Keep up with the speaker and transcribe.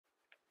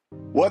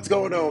What's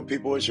going on,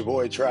 people? It's your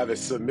boy Travis,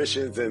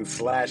 Submissions and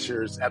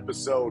Slashers,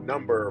 episode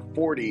number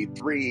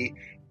 43.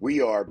 We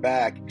are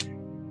back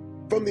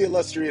from the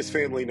illustrious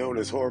family known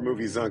as Horror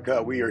Movies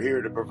Uncut. We are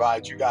here to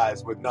provide you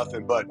guys with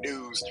nothing but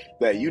news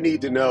that you need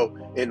to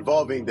know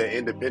involving the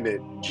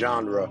independent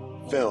genre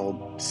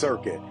film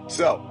circuit.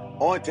 So,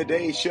 on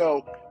today's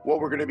show, what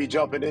we're going to be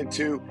jumping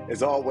into,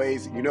 as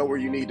always, you know where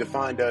you need to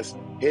find us.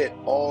 Hit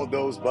all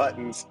those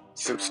buttons,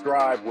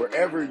 subscribe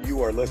wherever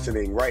you are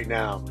listening right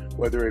now,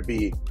 whether it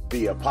be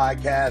via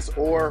podcast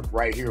or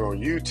right here on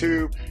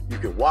YouTube. You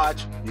can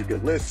watch, you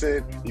can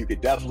listen, you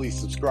can definitely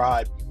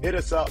subscribe. Hit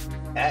us up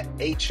at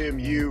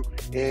HMUNCUT.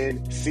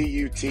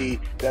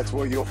 That's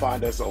where you'll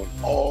find us on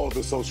all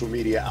the social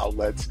media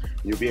outlets.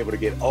 You'll be able to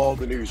get all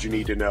the news you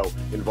need to know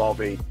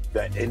involving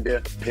the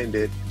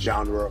independent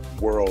genre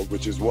world,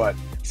 which is what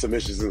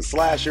Submissions and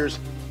Slashers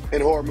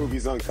and Horror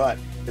Movies Uncut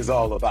is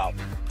all about.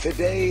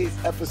 Today's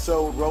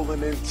episode,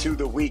 rolling into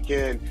the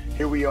weekend.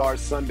 Here we are,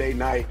 Sunday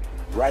night,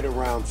 right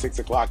around 6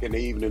 o'clock in the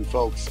evening,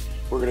 folks.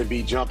 We're going to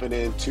be jumping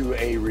into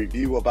a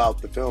review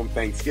about the film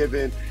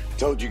Thanksgiving. I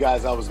told you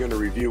guys I was going to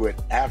review it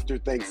after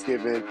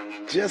Thanksgiving,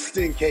 just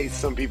in case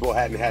some people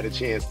hadn't had a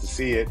chance to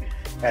see it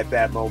at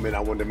that moment.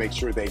 I wanted to make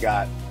sure they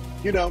got,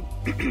 a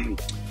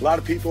lot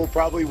of people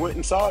probably went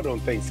and saw it on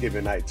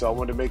Thanksgiving night. So I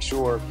wanted to make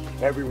sure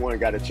everyone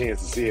got a chance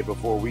to see it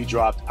before we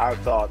dropped our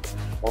thoughts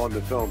on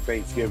the film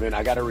Thanksgiving.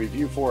 I got a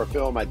review for a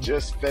film I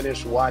just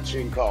finished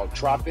watching called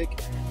Tropic.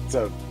 It's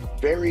a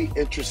very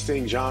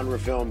interesting genre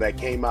film that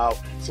came out.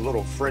 It's a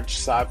little French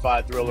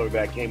sci-fi thriller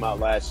that came out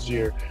last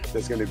year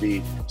that's going to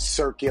be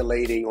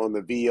circulating on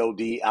the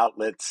VOD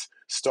outlets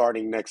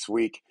starting next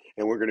week.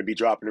 And we're going to be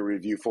dropping a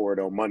review for it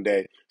on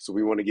Monday. So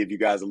we want to give you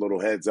guys a little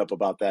heads up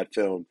about that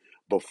film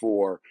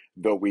before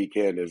the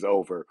weekend is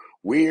over.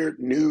 Weird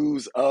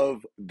news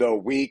of the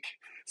week.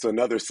 It's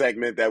another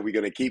segment that we're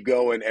going to keep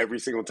going every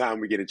single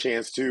time we get a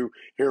chance to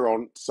here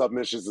on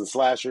Submissions and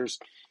Slashers,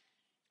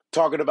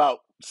 talking about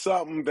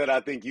something that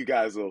I think you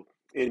guys will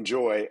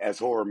enjoy as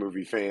horror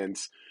movie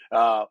fans.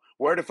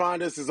 Where to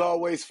find us, as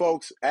always,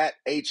 folks, at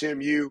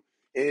HMUNCUT.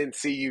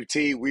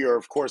 We are,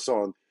 of course,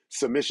 on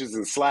Submissions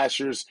and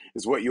Slashers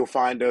is what you'll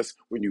find us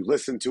when you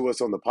listen to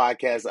us on the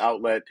podcast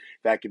outlet.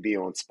 That could be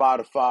on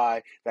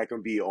Spotify, that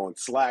can be on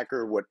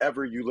Slacker,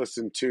 whatever you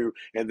listen to,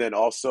 and then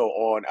also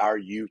on our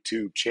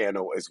YouTube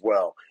channel as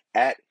well.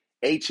 At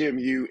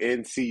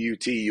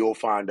HMUNCUT, you'll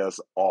find us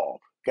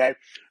all. Okay?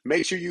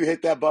 Make sure you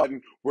hit that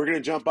button. We're going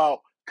to jump out,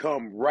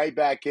 come right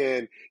back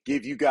in,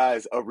 give you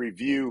guys a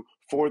review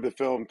for the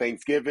film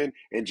Thanksgiving,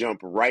 and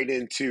jump right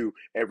into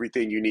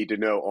everything you need to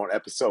know on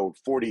episode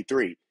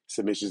 43,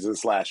 Submissions and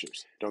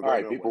Slashers. All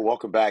right, people,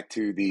 welcome back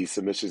to the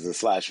Submissions and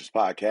Slashers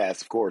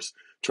podcast. Of course,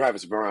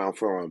 Travis Brown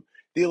from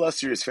the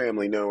illustrious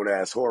family known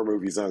as Horror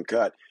Movies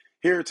Uncut,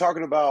 here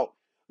talking about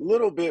a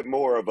little bit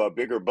more of a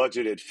bigger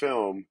budgeted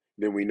film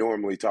than we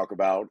normally talk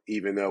about,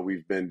 even though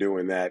we've been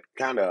doing that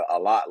kind of a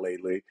lot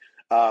lately.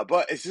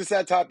 But it's just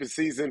that type of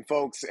season,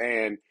 folks,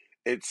 and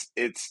it's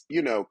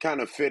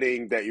kind of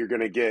fitting that you're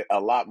going to get a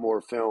lot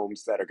more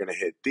films that are going to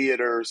hit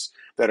theaters,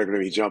 that are going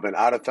to be jumping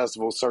out of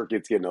festival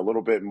circuits, getting a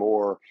little bit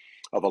more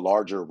of a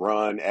larger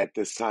run at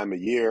this time of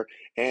year.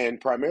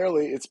 And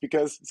primarily it's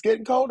because it's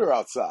getting colder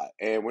outside.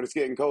 And when it's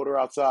getting colder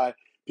outside,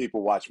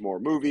 people watch more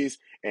movies.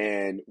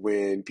 And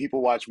when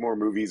people watch more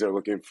movies, they're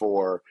looking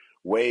for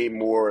way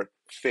more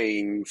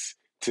things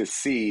to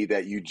see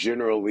that you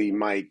generally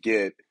might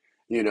get,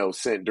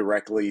 sent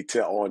directly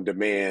to on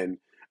demand,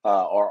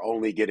 are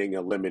only getting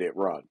a limited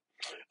run.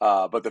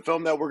 But the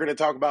film that we're going to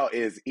talk about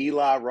is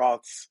Eli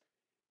Roth's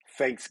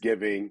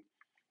Thanksgiving.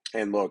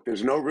 And look,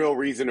 there's no real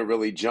reason to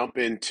really jump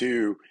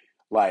into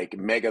like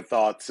mega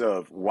thoughts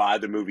of why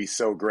the movie's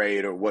so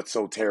great or what's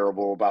so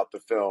terrible about the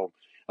film.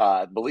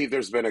 I believe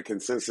there's been a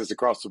consensus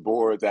across the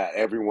board that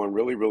everyone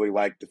really, really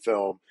liked the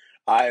film.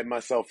 I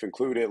myself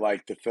included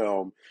liked the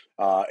film.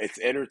 It's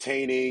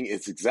entertaining.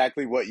 It's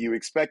exactly what you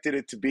expected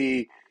it to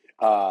be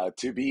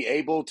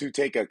able to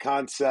take a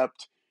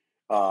concept,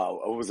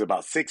 what was it,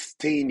 about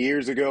 16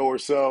 years ago or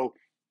so,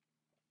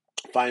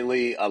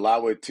 finally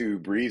allow it to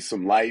breathe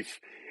some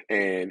life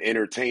and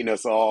entertain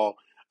us all,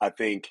 I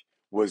think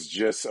was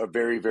just a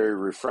very, very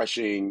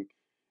refreshing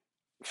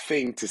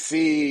thing to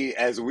see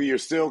as we are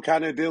still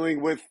kind of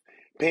dealing with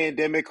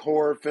pandemic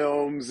horror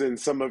films and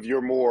some of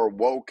your more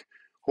woke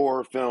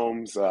horror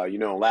films.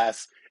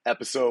 Last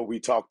episode we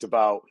talked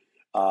about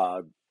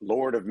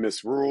Lord of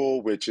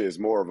Misrule, which is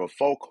more of a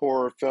folk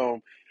horror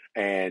film.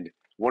 And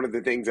one of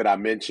the things that I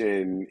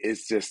mentioned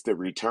is just the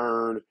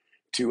return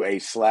to a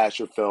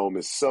slasher film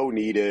is so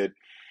needed.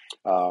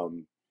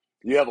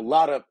 You have a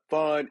lot of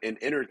fun and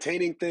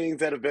entertaining things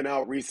that have been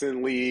out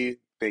recently,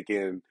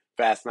 thinking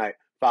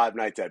Five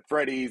Nights at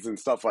Freddy's and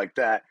stuff like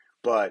that.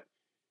 But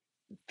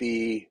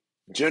the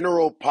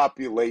general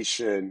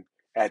population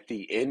at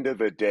the end of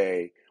the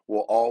day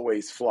will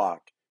always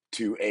flock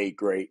to a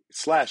great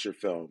slasher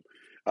film.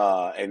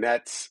 And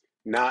that's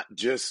not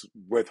just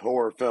with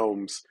horror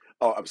films.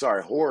 Oh, I'm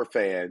sorry, horror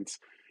fans.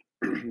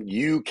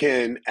 You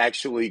can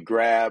actually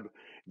grab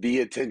the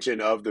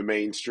attention of the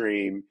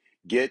mainstream,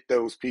 get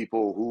those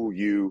people who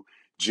you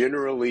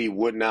generally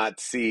would not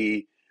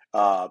see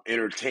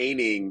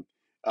entertaining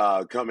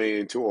coming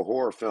into a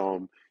horror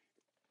film.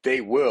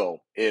 They will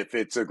if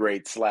it's a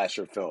great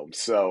slasher film.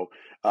 So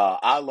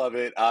I love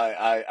it.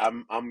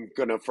 I'm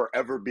gonna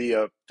forever be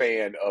a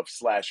fan of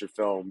slasher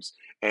films,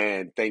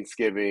 and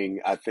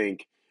Thanksgiving I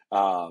think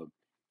uh,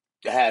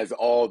 has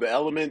all the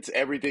elements,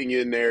 everything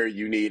in there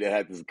you need. It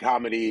has this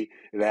comedy.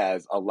 It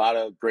has a lot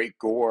of great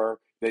gore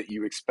that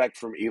you expect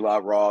from Eli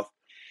Roth.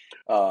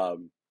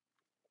 Um,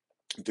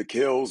 the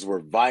kills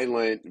were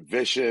violent,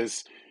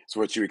 vicious. It's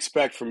what you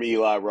expect from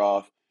Eli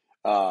Roth.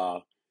 Uh,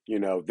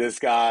 this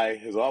guy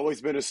has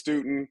always been a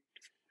student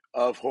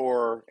of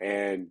horror,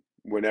 and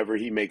whenever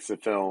he makes a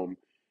film,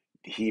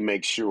 he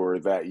makes sure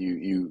that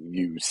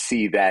you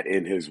see that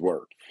in his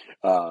work.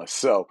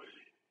 So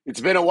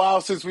it's been a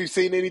while since we've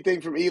seen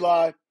anything from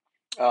Eli,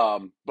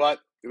 but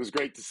it was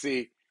great to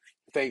see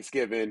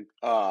Thanksgiving.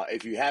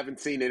 If you haven't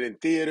seen it in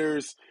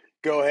theaters,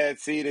 go ahead,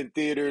 see it in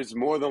theaters.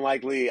 More than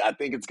likely, I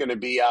think it's going to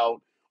be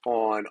out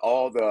on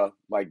all the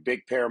like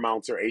big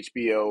Paramounts or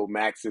HBO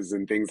Maxes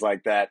and things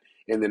like that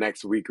in the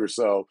next week or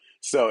so.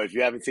 So if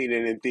you haven't seen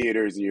it in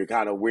theaters and you're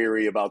kind of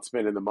weary about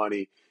spending the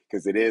money,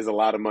 because it is a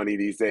lot of money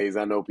these days,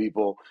 I know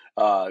people,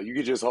 you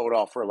could just hold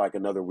off for like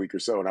another week or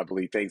so. And I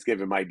believe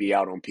Thanksgiving might be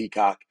out on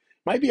Peacock.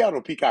 Might be out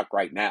on Peacock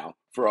right now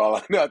for all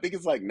I know. I think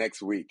it's like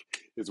next week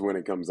is when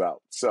it comes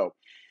out. So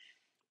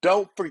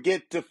don't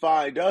forget to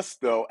find us,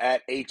 though,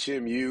 at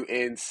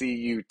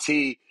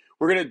HMUNCUT.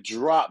 We're going to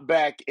drop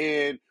back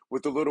in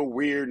with a little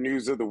weird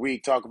news of the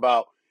week, talk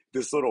about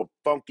this little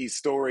funky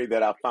story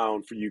that I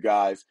found for you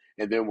guys,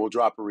 and then we'll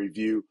drop a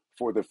review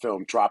for the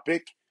film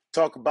Tropic,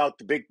 talk about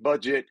the big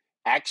budget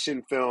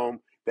action film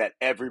that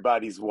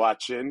everybody's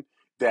watching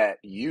that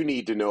you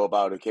need to know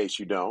about in case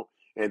you don't,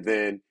 and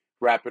then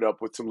wrap it up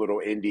with some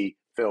little indie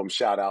film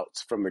shout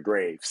outs from the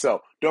grave. So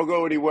don't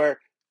go anywhere.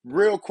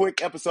 Real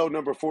quick, episode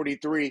number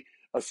 43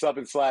 of Sub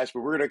and Slash,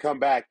 but we're going to come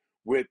back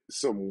with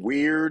some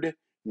weird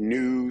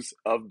news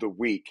of the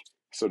week.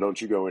 So don't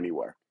you go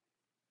anywhere.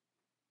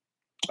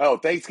 Oh,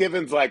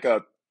 Thanksgiving's like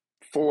a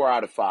 4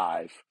 out of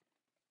 5.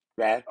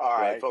 Right? All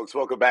right, folks,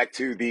 welcome back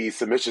to the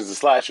Submissions and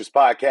Slashers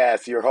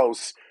podcast. Your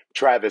host,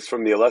 Travis,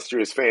 from the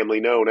illustrious family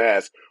known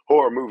as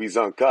Horror Movies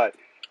Uncut.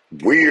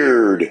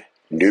 Weird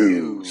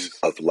news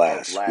of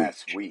last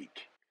week.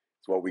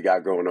 It's what we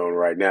got going on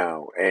right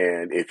now.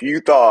 And if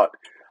you thought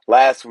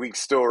last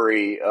week's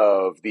story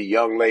of the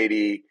young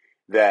lady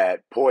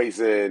that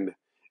poisoned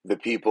the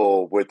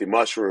people with the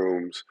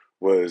mushrooms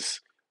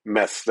was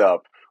messed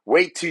up,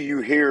 wait till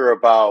you hear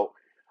about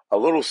a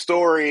little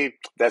story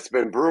that's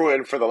been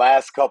brewing for the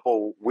last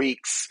couple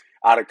weeks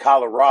out of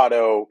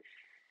Colorado.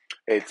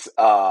 It's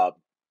a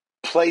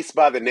place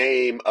by the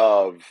name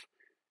of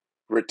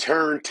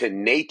Return to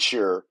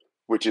Nature,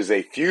 which is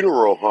a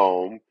funeral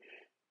home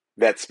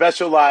that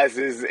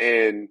specializes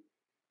in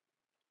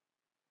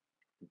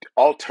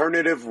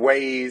alternative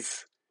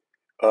ways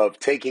of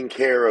taking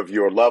care of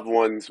your loved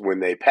ones when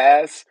they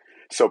pass.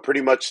 So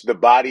pretty much the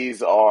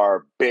bodies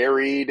are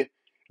buried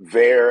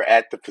there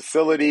at the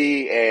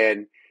facility,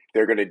 and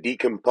they're going to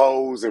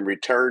decompose and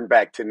return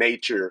back to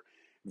nature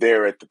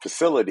there at the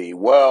facility.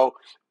 Well,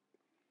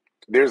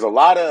 there's a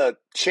lot of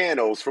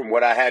channels from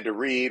what I had to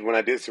read when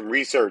I did some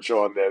research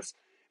on this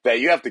that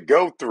you have to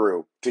go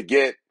through to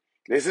get.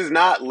 This is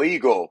not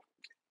legal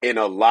in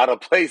a lot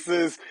of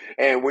places.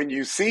 And when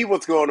you see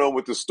what's going on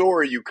with the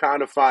story, you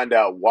kind of find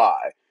out why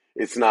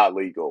it's not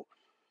legal.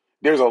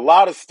 There's a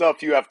lot of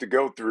stuff you have to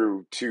go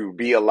through to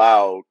be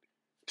allowed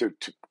to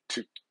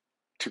to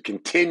to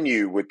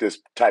continue with this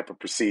type of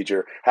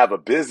procedure, have a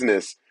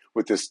business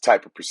with this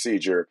type of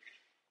procedure.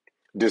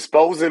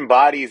 Disposing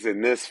bodies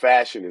in this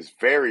fashion is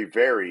very,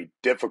 very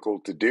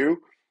difficult to do.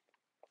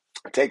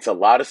 It takes a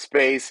lot of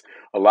space,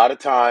 a lot of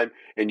time,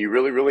 and you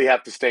really, really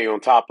have to stay on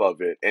top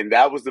of it. And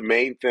that was the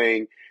main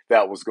thing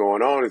that was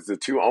going on is the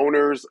two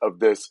owners of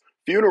this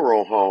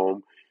funeral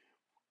home,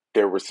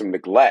 there was some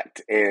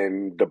neglect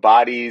and the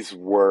bodies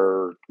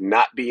were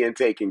not being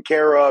taken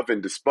care of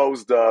and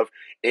disposed of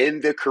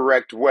in the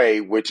correct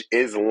way, which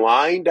is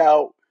lined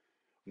out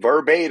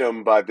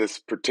verbatim by this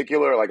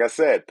particular, like I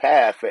said,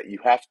 path that you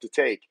have to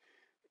take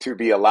to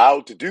be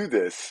allowed to do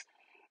this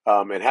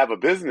and have a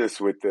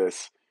business with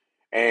this.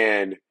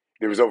 And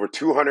there was over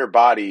 200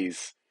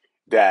 bodies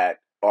that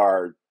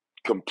are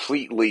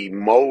completely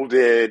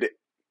molded,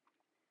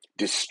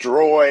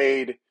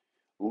 destroyed,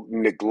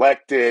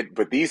 neglected.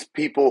 But these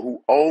people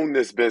who own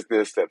this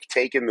business have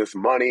taken this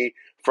money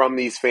from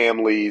these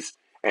families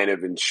and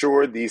have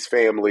ensured these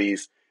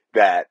families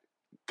that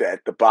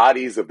the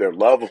bodies of their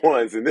loved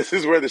ones, and this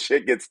is where the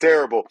shit gets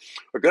terrible,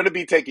 are going to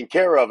be taken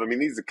care of. I mean,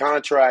 these are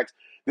contracts.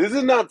 This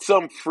is not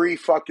some free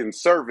fucking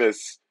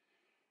service,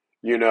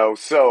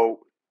 So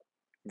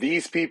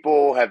these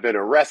people have been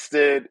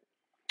arrested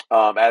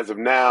as of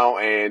now,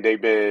 and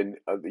they've been,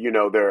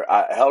 they're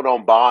held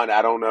on bond.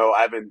 I don't know.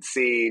 I haven't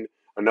seen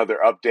another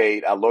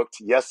update. I looked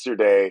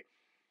yesterday,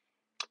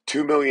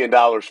 $2 million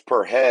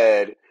per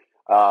head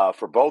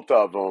for both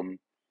of them.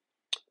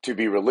 to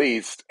be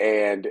released.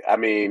 And I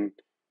mean,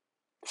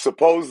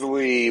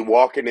 supposedly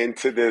walking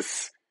into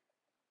this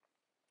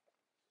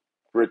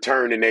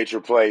Return to Nature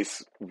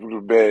place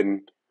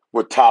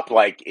would top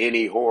like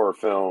any horror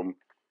film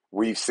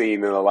we've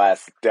seen in the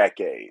last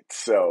decade.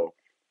 So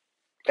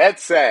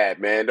that's sad,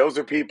 man. Those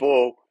are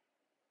people,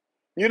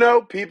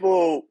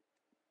 people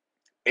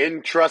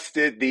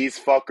entrusted these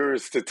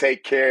fuckers to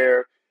take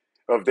care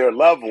of their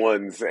loved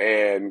ones,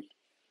 and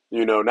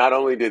not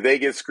only did they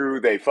get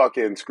screwed, they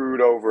fucking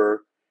screwed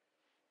over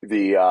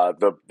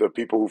the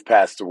people who've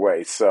passed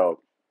away.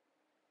 So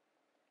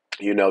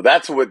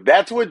that's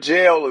what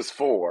jail is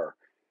for.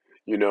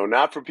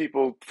 Not for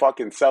people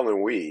fucking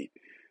selling weed.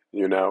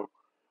 You know,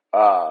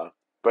 uh,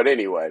 but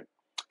anyway,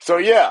 so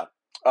yeah,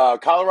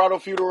 Colorado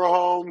funeral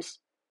homes,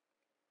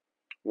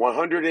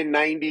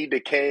 190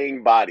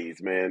 decaying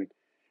bodies, man.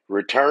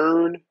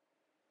 Return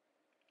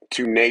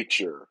to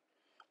nature.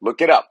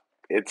 Look it up.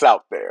 It's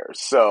out there.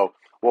 So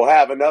we'll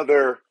have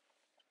another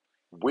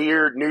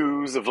weird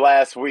news of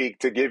last week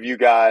to give you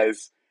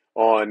guys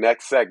on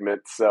next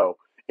segment. So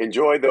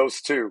enjoy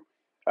those two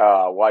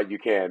while you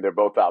can. They're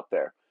both out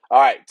there. All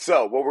right.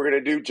 So what we're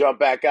going to do, jump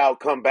back out,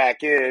 come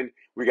back in.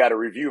 We got a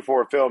review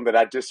for a film that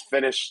I just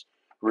finished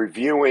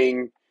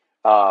reviewing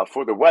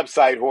for the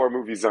website, Horror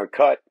Movies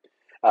Uncut.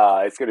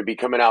 It's going to be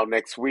coming out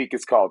next week.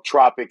 It's called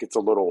Tropic. It's a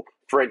little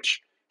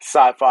French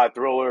sci-fi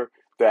thriller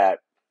that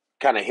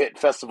kind of hit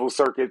festival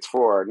circuits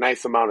for a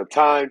nice amount of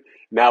time.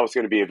 Now it's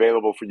going to be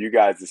available for you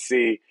guys to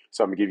see.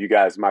 So I'm going to give you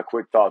guys my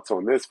quick thoughts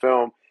on this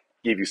film,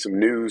 give you some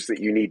news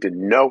that you need to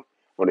know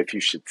on if you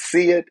should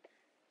see it.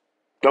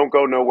 Don't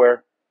go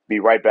nowhere. Be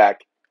right back.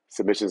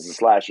 Submissions and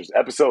Slashers,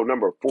 episode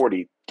number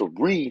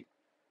 43.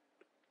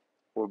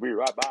 We'll be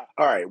right back.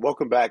 All right,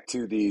 welcome back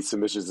to the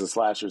Submissions and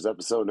Slashers,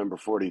 episode number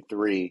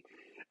 43.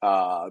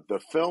 The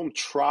film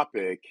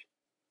Tropic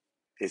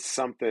is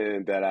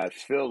something that I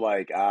feel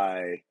like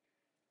I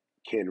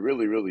can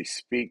really, really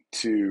speak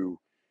to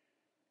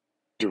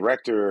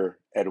director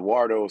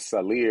Eduardo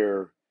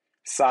Salir,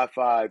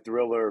 sci-fi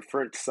thriller,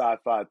 French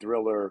sci-fi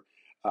thriller.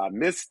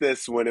 Missed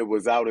this when it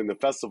was out in the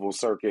festival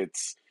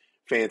circuits.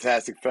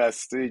 Fantastic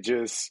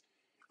Fastigious,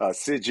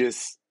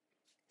 Sigis,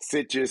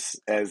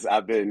 as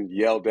I've been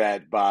yelled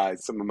at by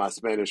some of my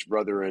Spanish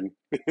brethren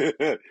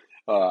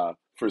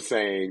for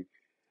saying.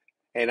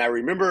 And I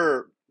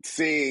remember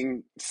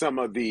seeing some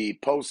of the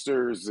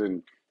posters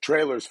and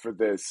trailers for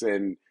this,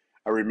 and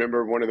I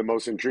remember one of the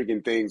most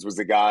intriguing things was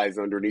the guys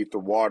underneath the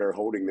water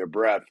holding their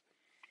breath,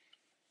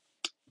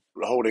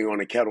 holding on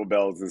to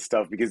kettlebells and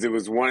stuff, because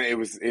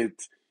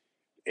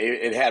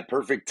it had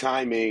perfect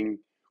timing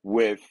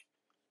with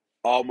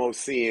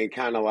almost seeing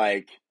kind of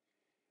like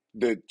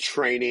the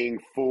training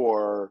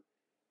for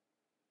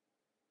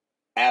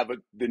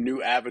the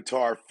new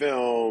Avatar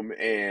film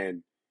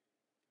and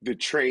the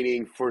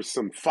training for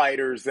some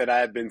fighters that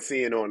I've been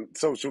seeing on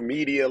social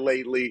media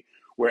lately,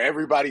 where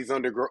everybody's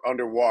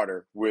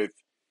underwater with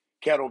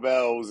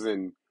kettlebells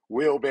and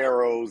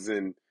wheelbarrows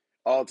and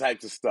all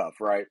types of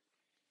stuff, right?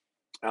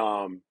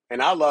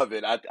 And I love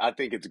it. I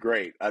think it's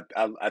great.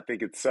 I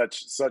think it's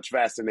such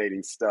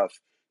fascinating stuff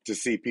to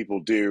see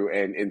people do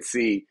and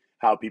see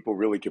how people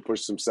really can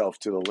push themselves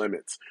to the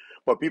limits.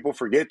 But people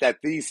forget that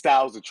these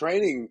styles of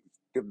training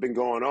have been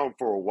going on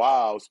for a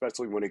while,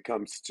 especially when it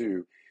comes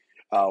to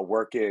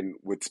working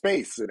with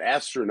space and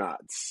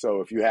astronauts. So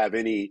if you have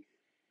any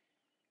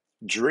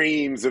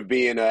dreams of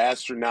being an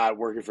astronaut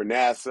working for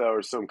NASA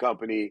or some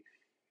company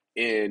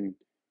in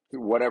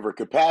whatever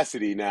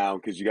capacity now,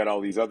 because you got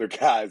all these other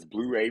guys,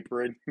 Blue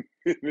Apron,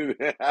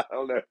 I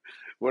don't know,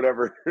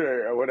 whatever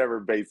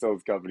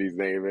Bezos company's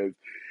name is.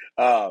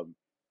 Um,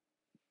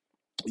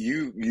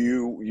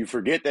 you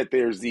forget that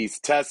there's these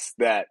tests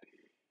that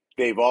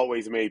they've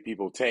always made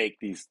people take,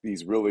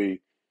 these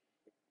really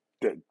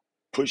that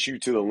push you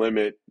to the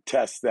limit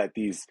tests that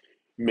these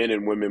men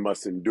and women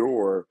must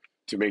endure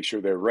to make sure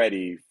they're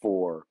ready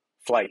for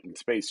flight and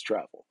space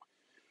travel.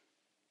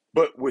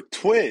 But with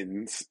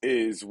twins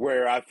is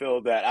where I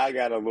feel that I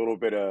got a little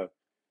bit of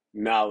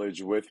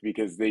knowledge with,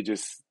 because they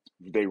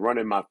run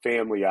in my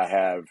family. I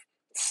have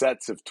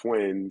sets of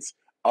twins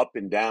up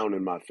and down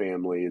in my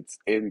family. It's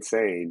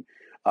insane.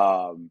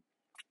 Um,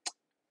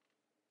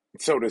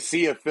 so to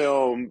see a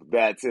film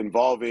that's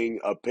involving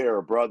a pair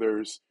of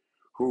brothers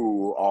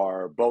who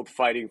are both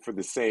fighting for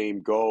the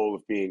same goal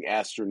of being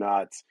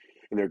astronauts,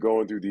 and they're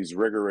going through these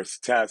rigorous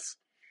tests,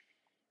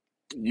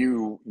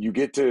 you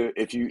get to,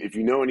 if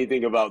you know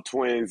anything about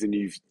twins and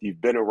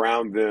you've been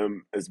around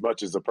them as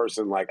much as a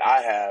person like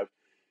I have,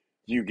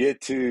 you get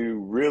to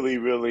really,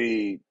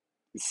 really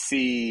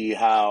see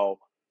how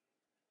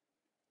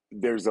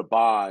there's a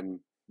bond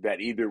that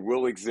either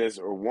will exist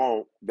or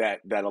won't,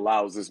 that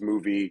allows this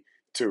movie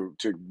to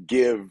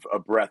give a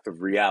breath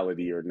of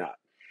reality or not.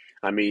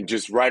 I mean,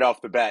 just right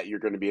off the bat, you're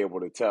going to be able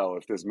to tell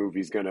if this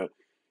movie's going to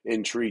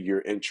intrigue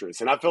your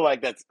interest. And I feel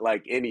like that's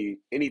like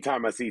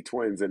anytime I see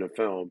twins in a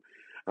film,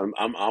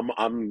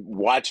 I'm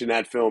watching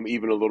that film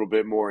even a little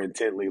bit more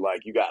intently.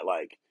 Like, you got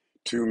like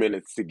 2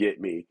 minutes to get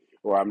me,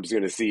 or I'm just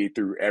going to see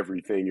through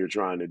everything you're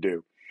trying to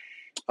do.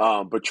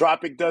 But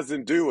Tropic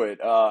doesn't do it.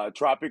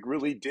 Tropic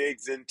really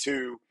digs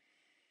into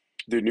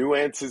the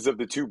nuances of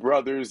the two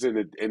brothers and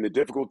the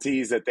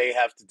difficulties that they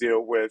have to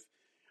deal with,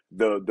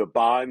 the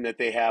bond that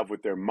they have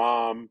with their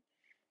mom.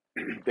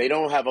 They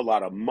don't have a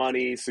lot of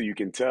money, so you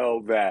can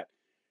tell that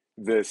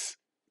this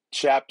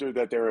chapter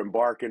that they're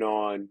embarking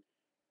on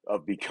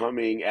of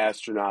becoming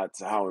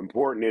astronauts, how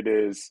important it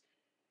is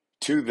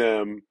to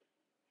them.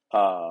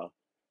 Uh,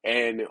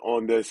 and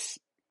on this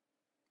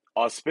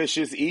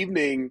auspicious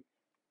evening,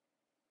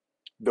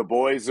 the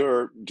boys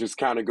are just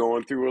kind of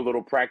going through a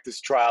little practice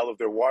trial of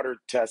their water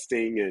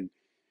testing, and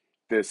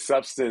this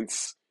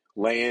substance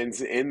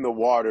lands in the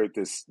water.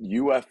 This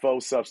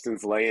UFO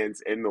substance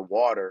lands in the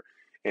water,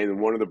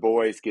 and one of the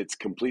boys gets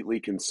completely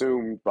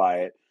consumed by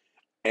it.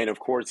 And of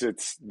course,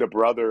 it's the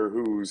brother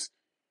who's,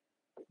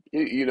 a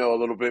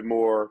little bit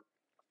more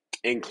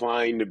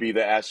inclined to be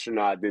the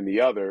astronaut than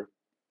the other.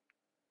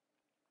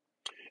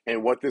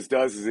 And what this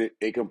does is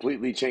it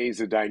completely changed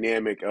the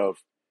dynamic of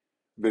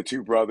the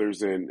two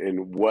brothers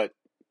and what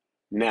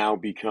now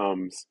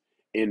becomes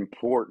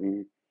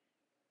important,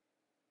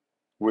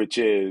 which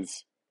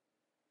is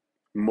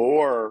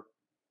more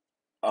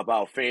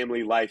about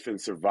family life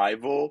and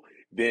survival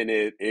than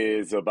it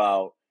is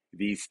about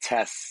these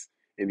tests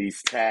and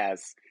these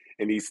tasks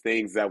and these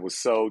things that was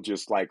so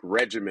just like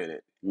regimented.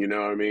 You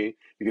know what I mean?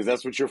 Because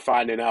that's what you're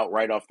finding out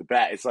right off the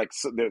bat. It's like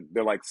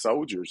they're like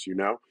soldiers,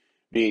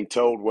 being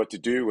told what to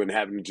do and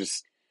having to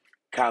just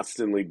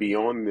constantly be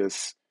on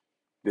this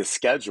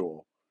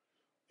schedule,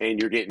 and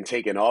you're getting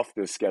taken off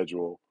this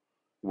schedule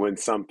when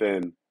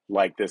something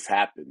like this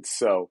happens.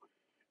 So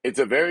it's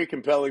a very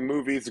compelling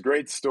movie. It's a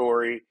great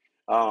story.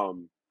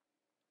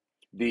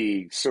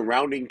 The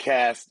surrounding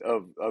cast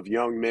of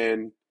young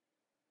men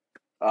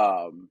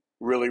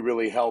really,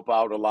 really help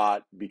out a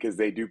lot because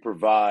they do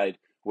provide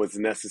what's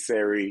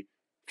necessary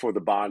for the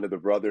bond of the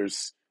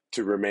brothers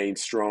to remain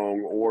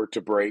strong or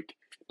to break,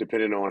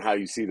 depending on how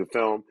you see the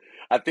film.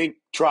 I think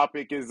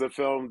Tropic is a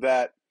film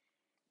that,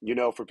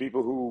 for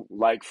people who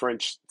like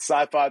French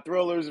sci-fi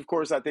thrillers, of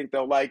course, I think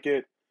they'll like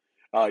it.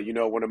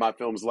 One of my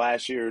films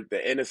last year,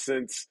 The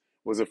Innocents,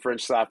 was a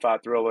French sci-fi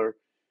thriller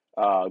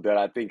that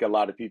I think a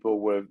lot of people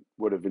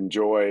would have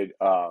enjoyed.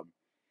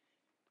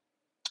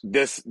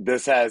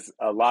 This has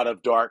a lot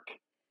of dark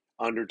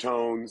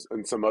undertones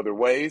in some other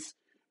ways,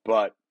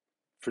 but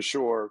for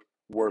sure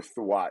worth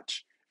the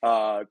watch.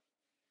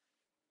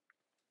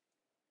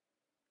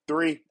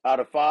 3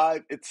 out of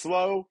 5. It's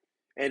slow,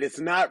 and it's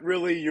not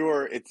really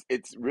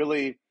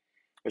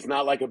it's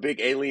not like a big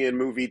alien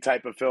movie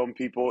type of film,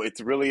 people.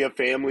 It's really a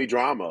family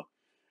drama,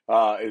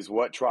 is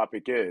what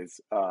Tropic is.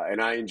 And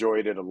I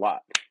enjoyed it a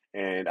lot.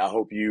 And I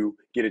hope you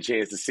get a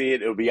chance to see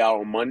it. It'll be out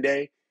on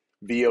Monday,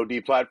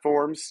 VOD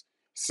platforms.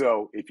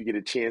 So if you get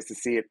a chance to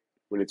see it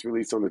when it's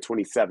released on the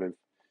 27th,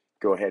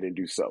 go ahead and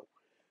do so.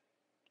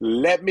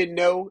 Let me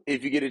know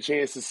if you get a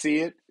chance to see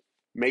it.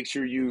 Make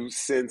sure you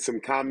send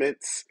some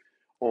comments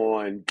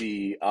on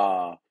the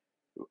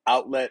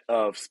outlet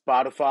of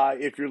Spotify.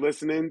 If you're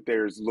listening,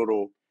 there's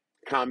little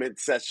comment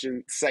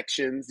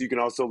sections. You can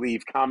also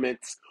leave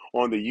comments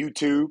on the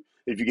YouTube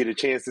if you get a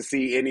chance to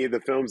see any of the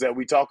films that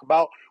we talk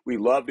about. We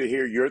love to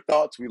hear your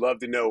thoughts. We love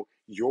to know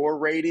your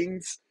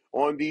ratings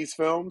on these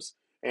films.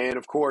 And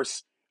of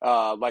course,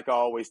 like I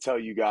always tell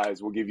you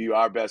guys, we'll give you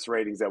our best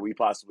ratings that we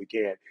possibly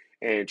can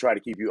and try to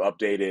keep you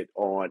updated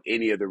on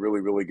any of the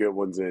really, really good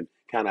ones and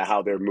kind of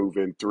how they're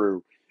moving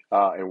through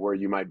and where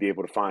you might be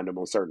able to find them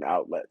on certain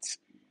outlets.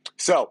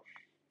 So,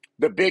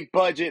 the big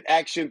budget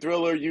action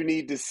thriller you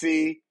need to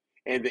see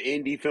and the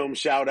indie film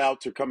shout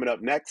outs are coming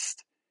up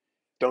next.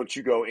 Don't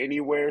you go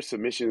anywhere.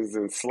 Submissions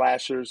and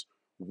slashers.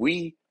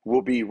 We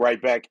will be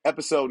right back.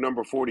 Episode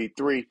number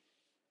 43.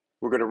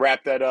 We're going to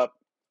wrap that up.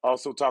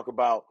 Also talk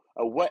about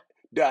what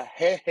the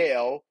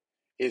hell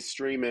is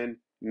streaming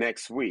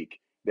next week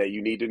that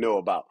you need to know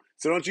about.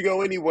 So don't you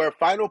go anywhere.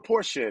 Final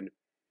portion.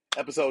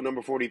 Episode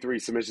number 43.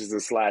 Submissions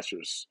and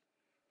slashers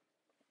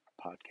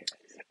podcast.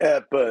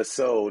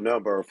 Episode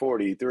number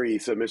 43,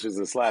 Submissions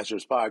and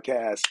Slashers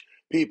podcast.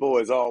 People,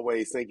 as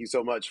always, thank you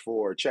so much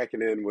for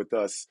checking in with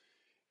us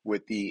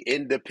with the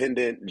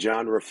independent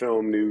genre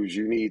film news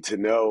you need to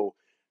know.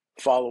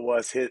 Follow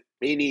us, hit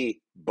any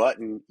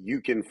button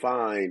you can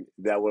find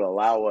that will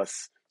allow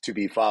us to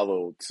be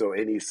followed. So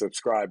any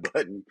subscribe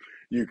button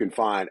you can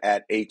find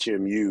at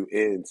hmuncut.com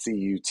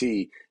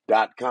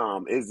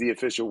is the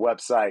official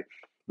website,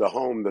 the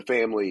home, the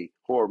family,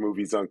 horror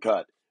movies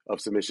uncut of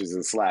Submissions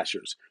and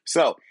Slashers.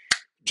 So,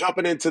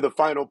 jumping into the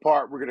final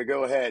part, we're going to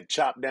go ahead,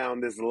 chop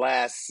down this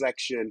last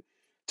section,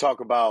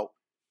 talk about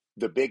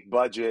the big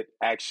budget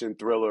action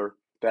thriller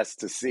that's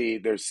to see.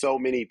 There's so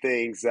many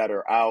things that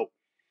are out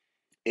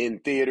in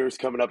theaters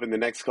coming up in the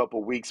next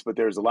couple weeks, but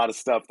there's a lot of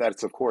stuff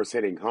that's, of course,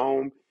 hitting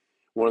home.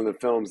 One of the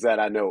films that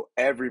I know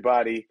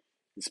everybody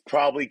is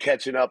probably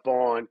catching up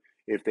on,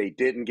 if they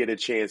didn't get a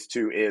chance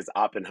to, is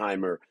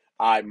Oppenheimer.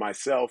 I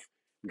myself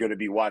am going to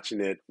be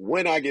watching it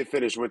when I get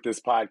finished with this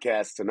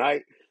podcast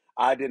tonight.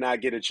 I did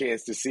not get a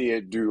chance to see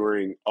it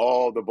during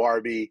all the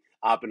Barbie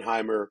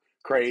Oppenheimer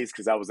craze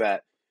because I was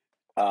at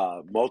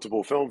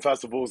multiple film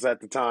festivals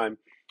at the time.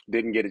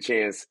 Didn't get a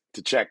chance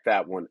to check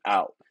that one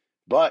out.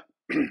 But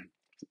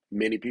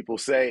many people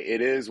say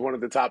it is one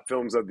of the top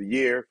films of the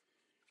year.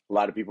 A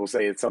lot of people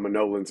say it's some of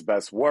Nolan's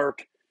best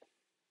work.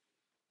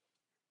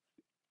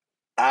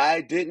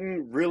 I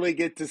didn't really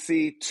get to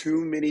see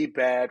too many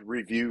bad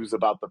reviews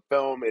about the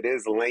film. It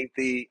is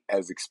lengthy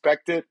as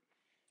expected,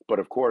 but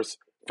of course,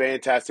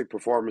 fantastic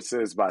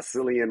performances by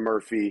Cillian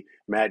Murphy,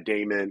 Matt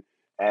Damon,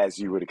 as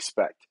you would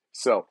expect.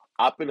 So,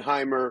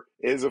 Oppenheimer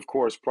is, of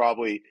course,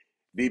 probably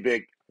the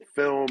big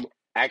film,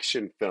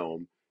 action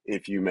film,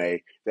 if you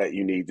may, that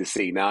you need to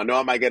see. Now, I know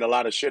I might get a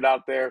lot of shit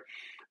out there.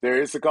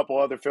 There is a couple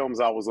other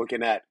films I was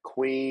looking at.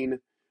 Queen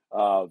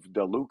of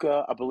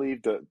DeLuca, I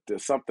believe, the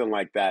something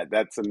like that.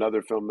 That's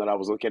another film that I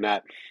was looking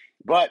at.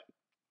 But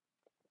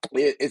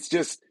it's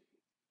just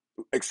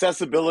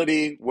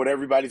accessibility, what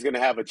everybody's going to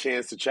have a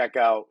chance to check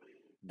out.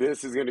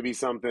 This is going to be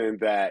something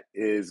that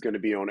is going to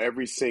be on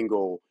every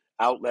single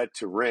outlet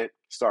to rent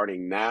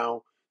starting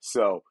now.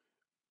 So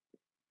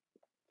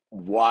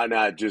why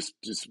not just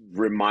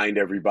remind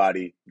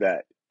everybody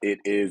that it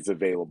is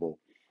available,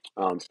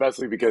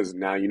 especially because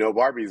now you know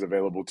Barbie's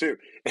available too,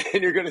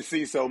 and you're going to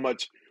see so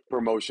much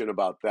promotion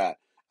about that,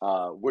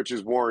 which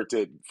is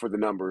warranted for the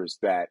numbers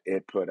that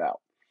it put out.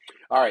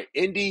 All right,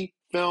 indie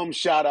film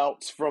shout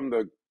outs from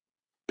the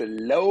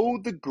Below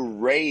the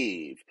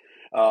Grave.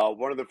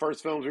 One of the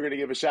first films we're going to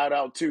give a shout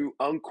out to,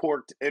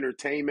 Uncorked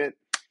Entertainment.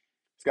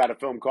 It's got a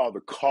film called The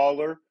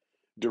Caller,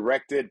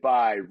 directed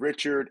by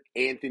Richard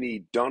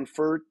Anthony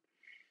Dunford.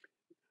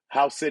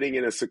 House sitting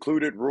in a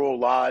secluded rural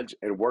lodge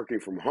and working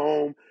from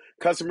home,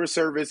 customer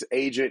service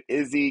agent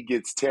Izzy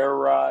gets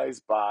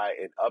terrorized by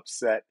an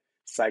upset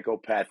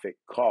psychopathic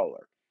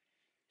caller.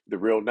 The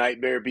real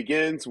nightmare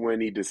begins when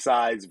he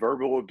decides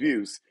verbal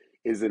abuse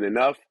isn't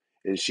enough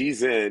and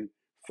she's in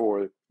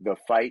for the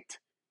fight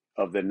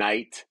of the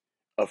night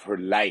of her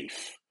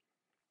life.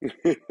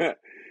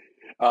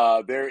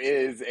 There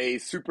is a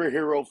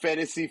superhero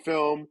fantasy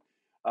film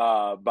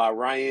by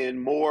Ryan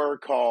Moore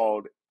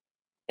called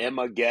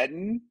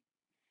Emmageddon.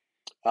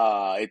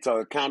 It's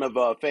a kind of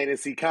a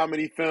fantasy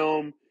comedy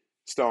film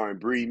starring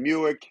Bree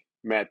Muick,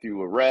 Matthew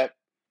Lorette,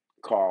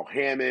 Carl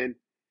Hammond,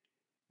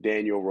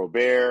 Daniel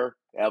Robert,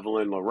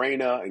 Evelyn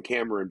Lorena, and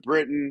Cameron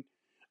Britton.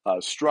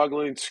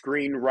 Struggling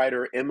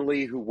screenwriter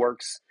Emily, who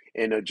works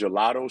in a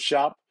gelato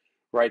shop,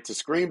 writes a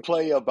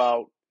screenplay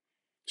about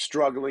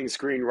struggling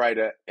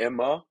screenwriter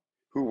Emma,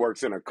 who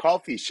works in a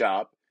coffee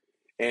shop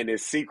and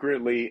is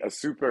secretly a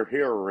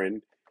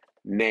superheroine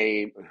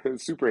named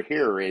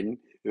superheroine.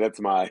 That's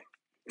my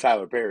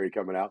Tyler Perry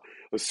coming out.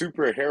 A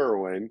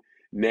superheroine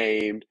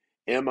named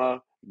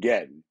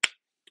Emmageddon.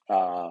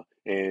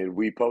 And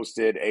we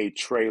posted a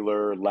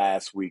trailer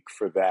last week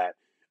for that.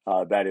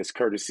 That is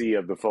courtesy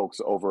of the folks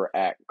over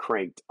at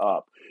Cranked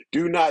Up.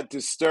 Do Not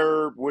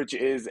Disturb, which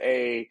is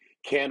a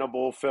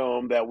cannibal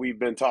film that we've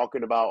been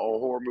talking about on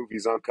Horror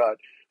Movies Uncut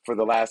for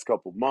the last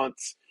couple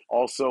months,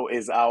 also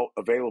is out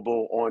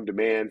available on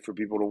demand for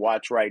people to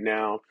watch right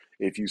now.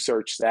 If you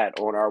search that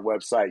on our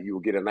website, you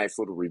will get a nice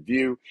little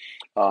review.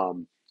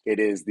 It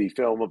is the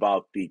film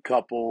about the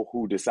couple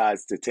who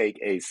decides to take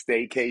a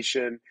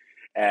staycation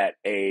at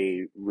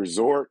a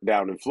resort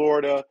down in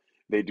Florida.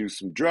 They do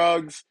some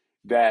drugs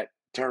that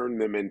turn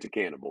them into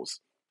cannibals.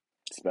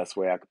 It's the best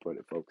way I could put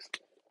it, folks.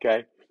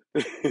 Okay?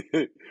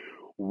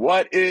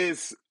 What in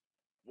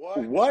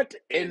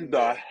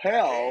the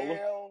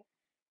hell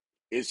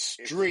is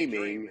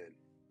streaming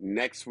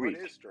next week?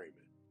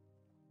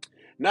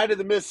 Night of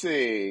the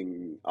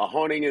Missing, A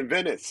Haunting in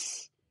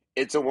Venice,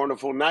 It's a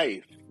Wonderful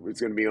Night. It's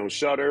going to be on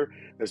Shudder.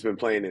 It's been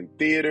playing in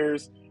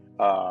theaters.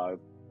 That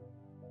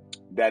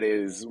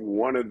is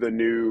one of the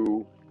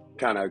new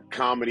kind of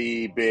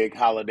comedy, big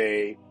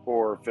holiday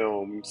horror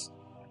films.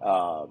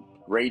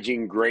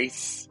 Raging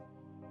Grace,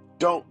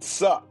 Don't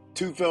Suck.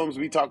 Two films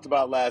we talked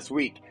about last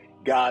week.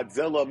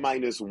 Godzilla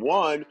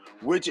 -1,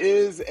 which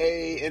is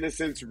in a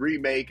sense,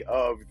 remake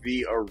of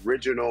the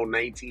original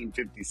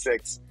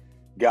 1956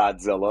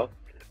 Godzilla.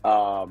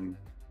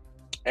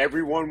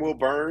 Everyone Will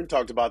Burn,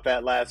 talked about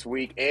that last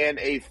week, and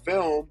a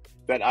film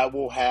that I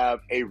will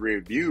have a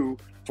review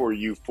for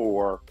you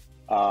for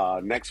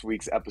next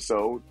week's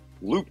episode,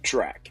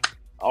 LOOPTRACK,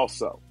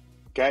 also.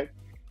 Okay?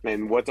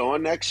 And what's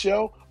on next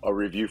show? A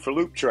review for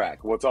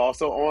LOOPTRACK. What's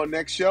also on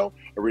next show?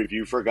 A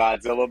review for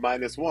Godzilla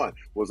 -1.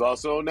 What's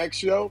also on next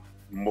show?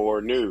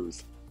 More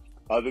news.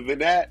 Other than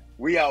that,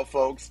 we out,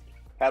 folks.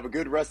 Have a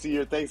good rest of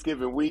your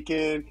Thanksgiving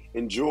weekend.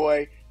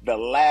 Enjoy the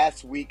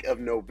last week of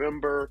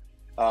November.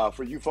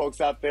 For you folks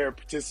out there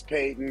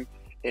participating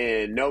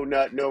in No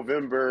Nut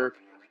November,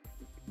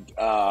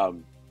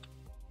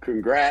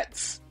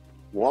 congrats.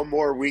 One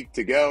more week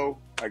to go,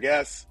 I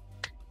guess.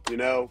 You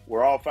know,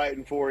 we're all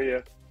fighting for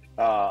you.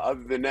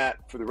 Other than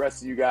that, for the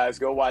rest of you guys,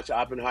 go watch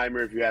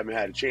Oppenheimer if you haven't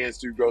had a chance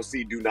to. Go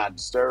see Do Not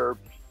Disturb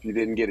if you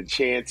didn't get a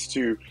chance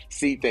to.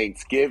 See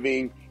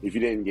Thanksgiving if you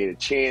didn't get a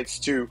chance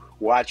to.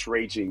 Watch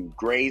Raging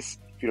Grace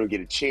if you don't get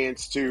a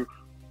chance to.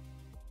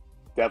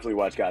 Definitely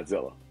watch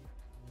Godzilla.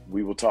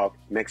 We will talk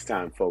next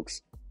time,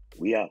 folks.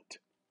 We out.